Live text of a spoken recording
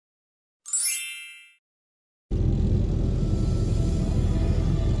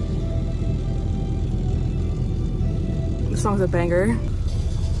This song's a banger.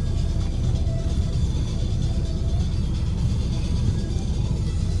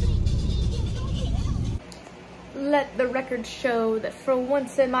 Let the record show that for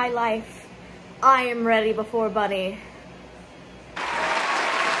once in my life, I am ready before Bunny.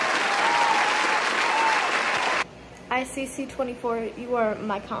 ICC24, you are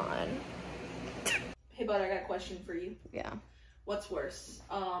my con. Hey bud, I got a question for you. Yeah. What's worse?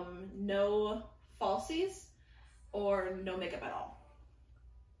 No falsies or no makeup at all?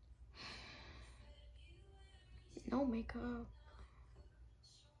 No makeup.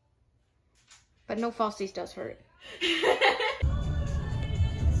 But no falsies does hurt.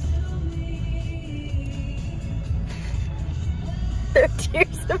 There are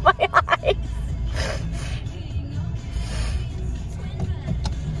tears in my eyes.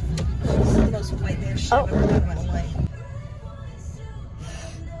 Oh.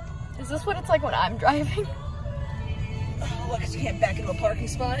 Is this what it's like when I'm driving? Oh, look, you can't back into a parking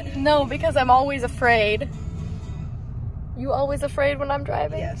spot? No, because I'm always afraid. You always afraid when I'm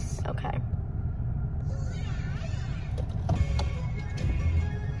driving? Yes. Okay.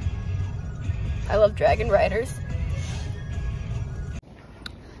 I love dragon riders.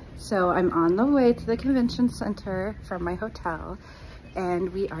 So I'm on the way to the convention center from my hotel,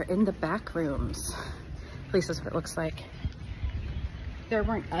 and we are in the back rooms. At least that's what it looks like. There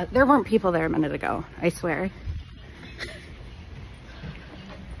weren't people there a minute ago, I swear.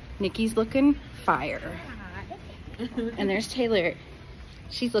 Nikki's looking fire. And there's Taylor.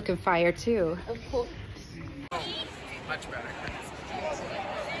 She's looking fire too. Of course. Much better.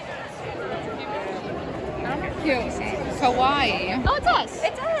 Cute. Kawaii. Oh, it's us.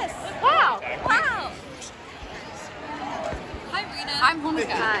 It's us. Wow. Wow. Hi, Rena. I'm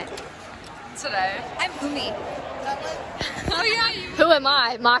Homika. Hi. Today. I'm Umi. Oh, yeah, you. Who am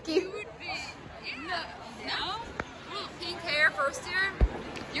I? Maki? You would be. No? Pink hair, first year?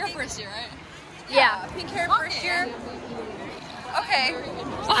 You're first year, right? Yeah. Pink hair, first year? Okay.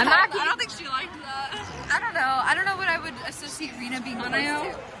 I'm Maki. I don't think she liked that. I don't know what I would associate Rena being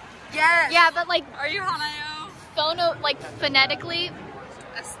Hanayo. Yes. Yeah, but like, Are you Hanayo? phonetically.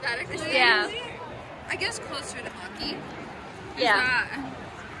 Aesthetically? Yeah. I guess closer to Maki. Yeah.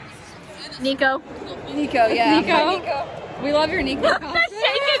 Nico. Nico, yeah. Nico. Hi, Nico. We love your Nico costume.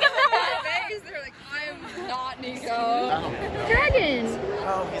 Shaking of the head. They're like, I'm not Nico. Dragon.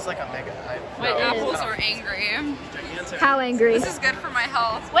 Oh, he's like a mega. My apples are angry. How angry? This is good for my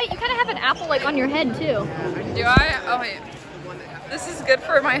health. Wait, you kind of have an apple like on your head too. Do I? Oh wait. This is good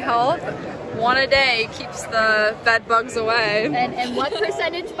for my health. One a day keeps the bed bugs away. And what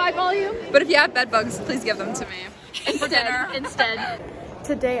percentage by volume? But if you have bed bugs, please give them to me for dinner. Instead.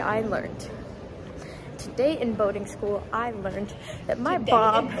 Today I learned. Today in boating school, I learned that my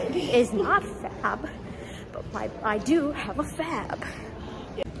bob is not fab, but I do have a fab.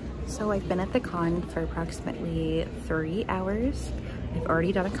 So I've been at the con for approximately 3 hours. I've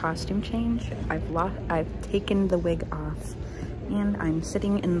already done a costume change. I've taken the wig off, and I'm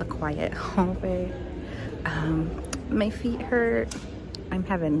sitting in the quiet hallway. My feet hurt. I'm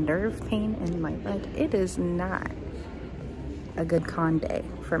having nerve pain in my leg. It is not a good con day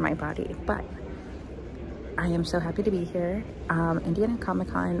for my body, but I am so happy to be here. Indiana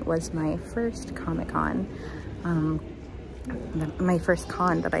Comic-Con was my first Comic-Con, my first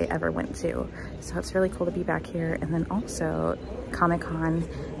con that I ever went to. So it's really cool to be back here. And then also Comic-Con,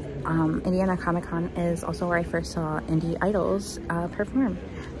 Indiana Comic-Con is also where I first saw Indie Idols perform.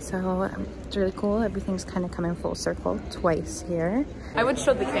 So it's really cool. Everything's kind of coming full circle twice here. I would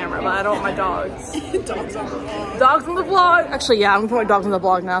show the camera, but I don't want my dogs. Dogs on the vlog. Dogs on the vlog. Actually, yeah, I'm gonna put my dogs on the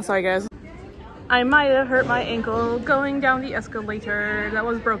vlog now. Sorry, guys. I might have hurt my ankle going down the escalator that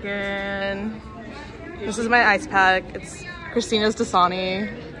was broken. This is my ice pack. It's Christina's Dasani.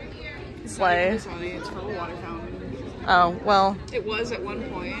 Slay. It's from a water fountain. Oh, well. It was at one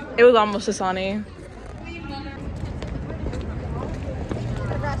point. It was almost Dasani.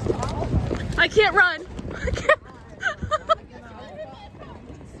 I can't run. I can't.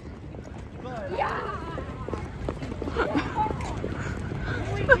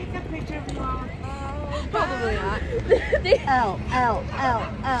 Probably not.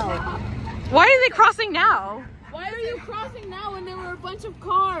 Why are they crossing now? Why are you crossing now when there were a bunch of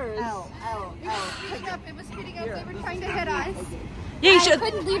cars? It was speeding up. They were trying to hit us. Yeah, I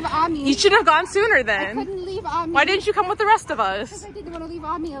couldn't leave Ami. You should have gone sooner I then. couldn't leave Ami. Why didn't you come with the rest of Because us? I didn't want to leave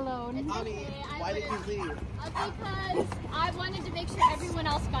Ami alone. Why did you leave? Because I wanted to make sure everyone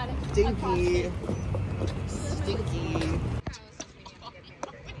else got it. Stinky. Stinky.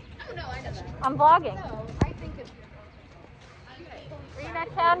 I'm vlogging. Rena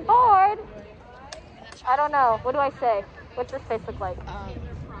can board. I don't know. What do I say? What's this face look like?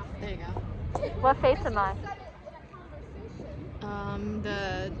 There you go. What face am I?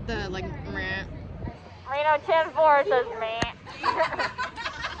 The like rant. Reno 10-4 says me.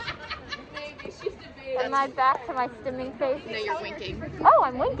 Am I back to my stimming face? No, you're winking. Oh,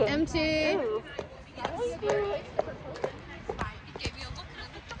 I'm winking. Empty. Ooh. Thank you.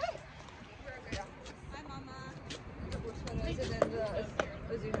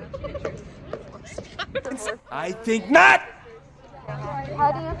 I think not!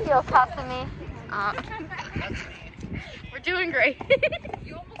 How do you feel, Kasumi? We're doing great.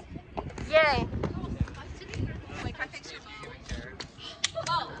 Yay.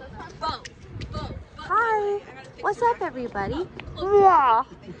 Hi. What's up, everybody? Yeah.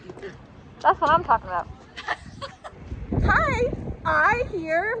 That's what I'm talking about. Hi, I'm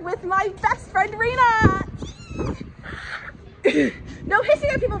here with my best friend Rena. No hissing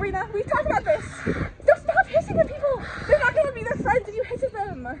at people, Rena. We've talked about this. Don't stop hissing at people. They're not gonna be their friends if you hiss at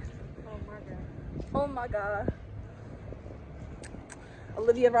them. Oh my god.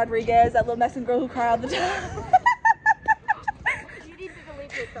 Olivia Rodriguez, that little Mexican girl who cried all the time. You need to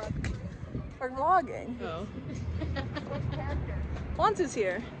delete your talk. We're vlogging. Oh. Wantu's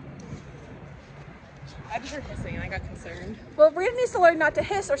here. I just heard hissing and I got concerned. Well, Rena needs to learn not to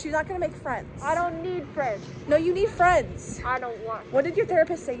hiss or she's not gonna make friends. I don't need friends. No, you need friends. I don't want. What did your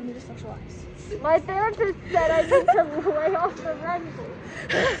therapist say you need to socialize? My therapist said I need to lay off the Red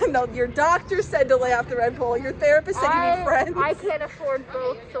Bull. No, your doctor said to lay off the Red Bull. Your therapist said you need friends. I can't afford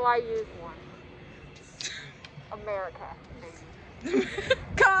both, so I use one. America.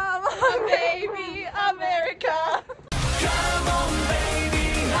 Come on, baby, America. Come on,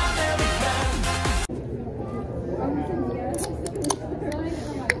 baby, America.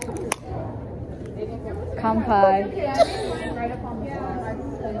 Kampai.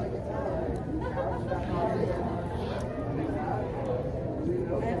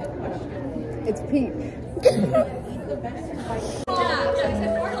 It's peach.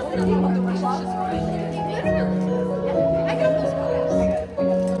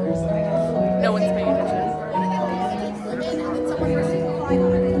 No one's paying attention.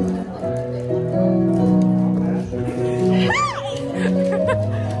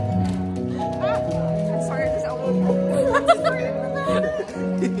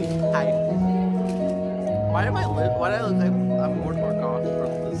 Hi. Why do I look like I'm more off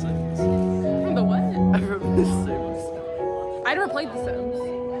from The Sims? From the what? From The Sims. I never played The Sims.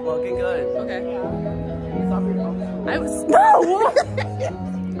 Well, okay, good. Okay. Stop your phone. I was no.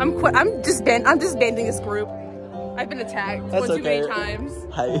 I'm disbanding this group. I've been attacked That's one too many okay. times.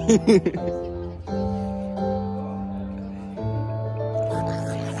 Hi.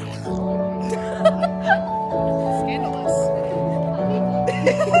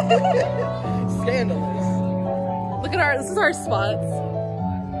 Scandalous. Look at this is our spots.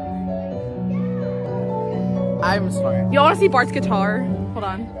 I'm sorry. You want to see Bart's guitar? Hold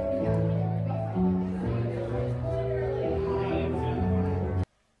on.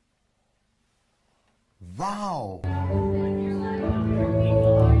 Wow.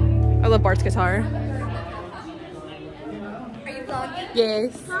 I love Bart's guitar. Are you vlogging?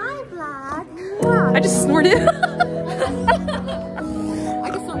 Yes. Hi, vlog. I just snorted. I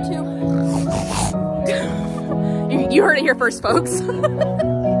can snort too. You heard it here first, folks. This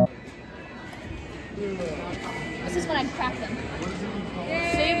is when I crack them.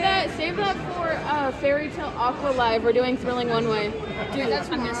 Save that for Fairy Tale Aqua Live. We're doing Thrilling One Way. Dude, that's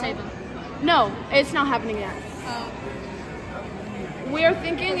when I'm gonna save them. No, it's not happening yet. We are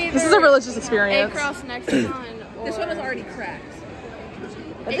thinking either This is a religious experience. across next con or This one was already cracked.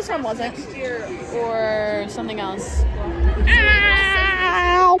 but this one wasn't. Next year or something else.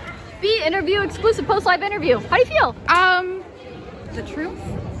 Be interview exclusive post live interview. How do you feel? The truth?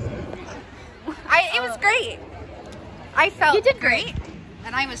 It was great. I felt You did great.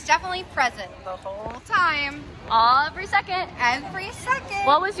 And I was definitely present the whole time. Every second. Every second.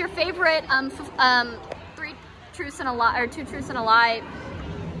 What was your favorite 3 truths and a lie or 2 truths and a lie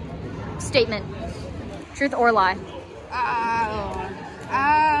statement? Truth or lie?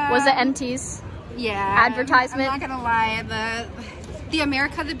 Was it MT's? Yeah. Advertisement? I'm not gonna lie. The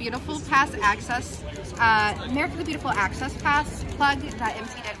America the Beautiful Pass access, America the Beautiful Access Pass plug that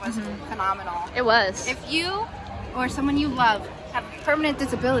MT did was phenomenal. It was. If you or someone you love have permanent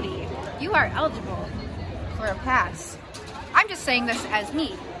disability, you are eligible for a pass. I'm just saying this as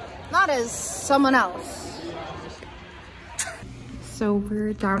me, not as someone else. So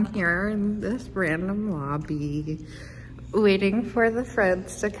we're down here in this random lobby waiting for the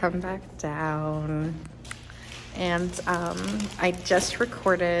friends to come back down. And I just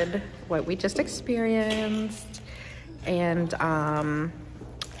recorded what we just experienced. And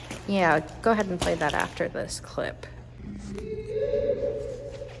yeah, go ahead and play that after this clip.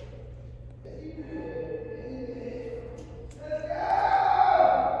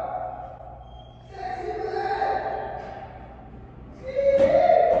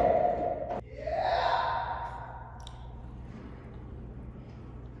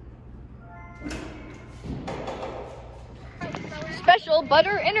 Special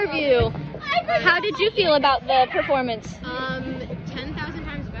butter interview. How did you feel about the performance? 10,000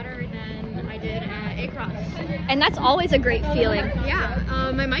 times better than I did at A-Cross. And that's always a great feeling.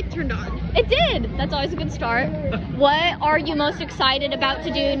 Yeah, my mic turned on. It did. That's always a good start. What are you most excited about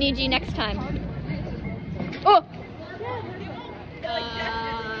to do Niji next time? Oh!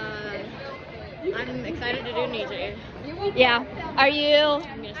 I'm excited to do Niji. Yeah. Are you?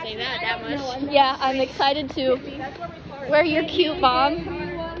 I'm gonna say that much. Yeah, I'm excited to wear your cute bob.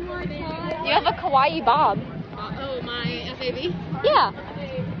 You have a kawaii bob. Oh, my FAB? Yeah.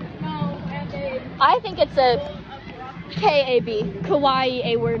 I think it's a KAB, kawaii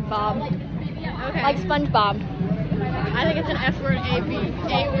A-word bob. Okay. Like SpongeBob. I think it's an F-word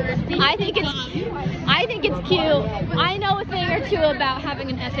A-word B. I think it's cute. I know a thing or two about having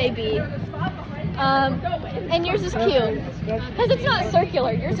an FAB. And yours is cute. Because it's not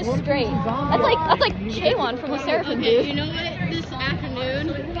circular, yours is straight. That's like Chaewon from the Seraphim, Okay, dude. you know what? This afternoon,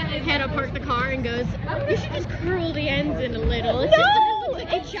 Hannah parked the car and goes, you should just curl the ends in a little. It's just it looks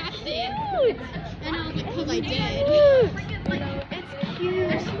like a chopstick. And I was like, because I did. It's cute.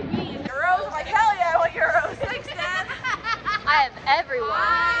 Euros? I'm like, hell yeah, I want euros. Thanks, Dad. I have everyone.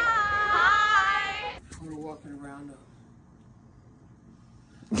 Hi. We're walking around.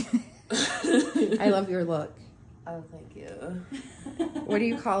 I love your look. Oh, thank you. What do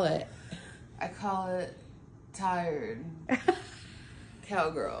you call it? I call it tired.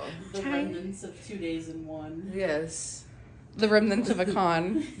 Cowgirl. The remnants of 2 days in one. Yes. The remnants of a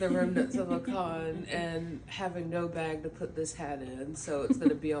con. The remnants of a con, and having no bag to put this hat in, so it's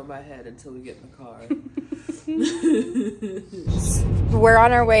gonna be on my head until we get in the car. We're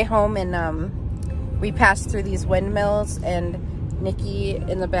on our way home, and we passed through these windmills, and Nikki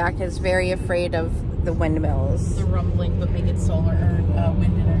in the back is very afraid of the windmills. The rumbling, but make it solar or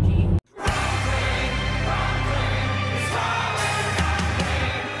wind energy.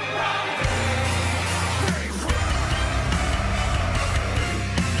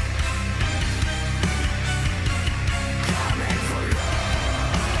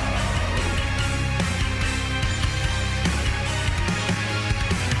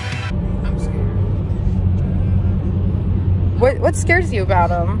 What scares you about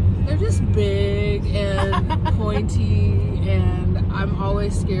them? They're just big and pointy, and I'm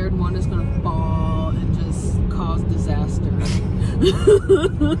always scared one is gonna fall and just cause disaster.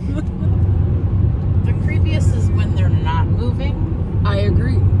 The creepiest is when they're not moving. I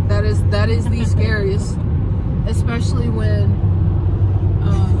agree. That is the scariest, especially when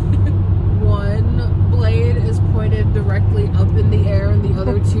one blade is pointed directly up in the air and the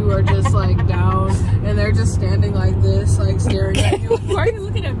other two are just like down, and they're just standing like this, like staring at you. Like, why are you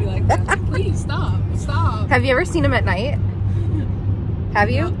looking at me like that? Like, please stop. Have you ever seen them at night? Have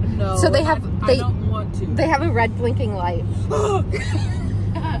you? No. So I don't want to. They have a red blinking light.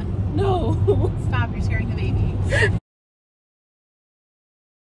 No. Stop, you're scaring the baby.